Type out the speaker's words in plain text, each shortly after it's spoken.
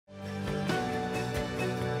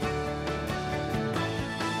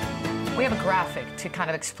We have a graphic to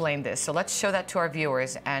kind of explain this, so let's show that to our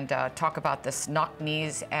viewers and talk about this knock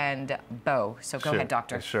knees and bow. So go ahead,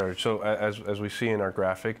 doctor. Sure. So as we see in our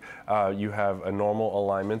graphic, you have a normal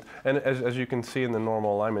alignment, and as you can see in the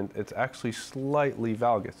normal alignment, it's actually slightly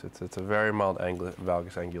valgus. It's a very mild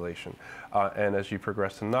valgus angulation, and as you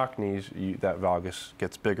progress to knock knees, that valgus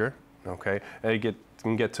gets bigger. Okay, and it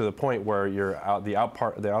can get to the point where the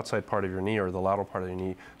outside part of your knee or the lateral part of your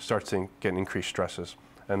knee starts to get increased stresses.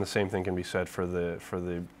 And the same thing can be said for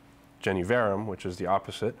the geniverum, which is the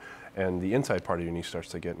opposite, and the inside part of your knee starts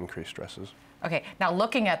to get increased stresses. Okay, now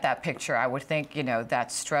looking at that picture, I would think, you know, that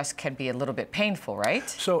stress can be a little bit painful, right?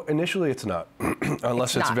 So initially it's not,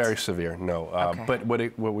 unless it's very severe, no. Okay. But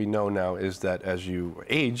what we know now is that as you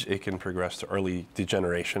age, it can progress to early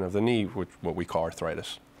degeneration of the knee, what we call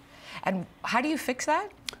arthritis. And how do you fix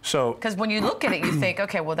that? So, because when you look at it, you think,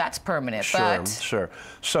 okay, well, that's permanent. Sure.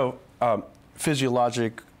 So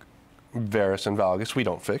physiologic varus and valgus, we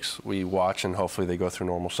don't fix. We watch, and hopefully they go through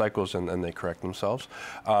normal cycles and they correct themselves.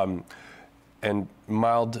 And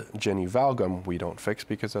mild genivalgum, we don't fix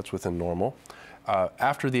because that's within normal.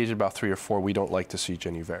 After the age of about 3 or 4, we don't like to see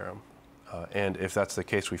geniverum. And if that's the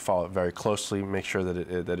case, we follow it very closely, make sure that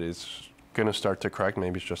it is going to start to correct.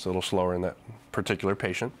 Maybe it's just a little slower in that particular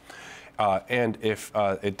patient. And if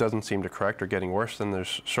it doesn't seem to correct or getting worse, then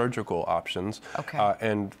there's surgical options. Okay.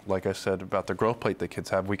 And like I said about the growth plate that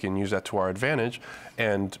kids have, we can use that to our advantage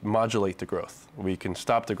and modulate the growth. We can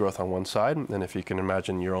stop the growth on one side, and if you can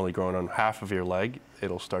imagine you're only growing on half of your leg,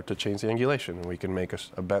 it'll start to change the angulation, and we can make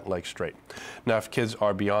a bent leg straight. Now, if kids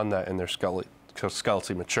are beyond that and they're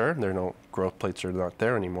skeletally mature, no growth plates are not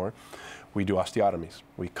there anymore, we do osteotomies.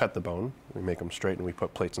 We cut the bone, we make them straight, and we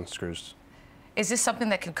put plates and screws. Is this something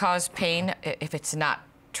that can cause pain if it's not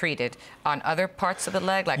treated on other parts of the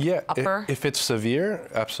leg, like upper? If it's severe,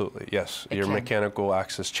 absolutely, yes. Your mechanical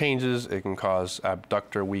axis changes. It can cause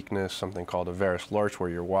abductor weakness, something called a varus lurch, where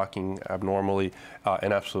you're walking abnormally,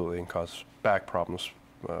 and absolutely can cause back problems,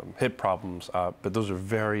 hip problems, but those are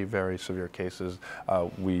very, very severe cases.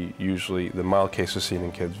 The mild cases seen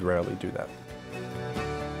in kids rarely do that.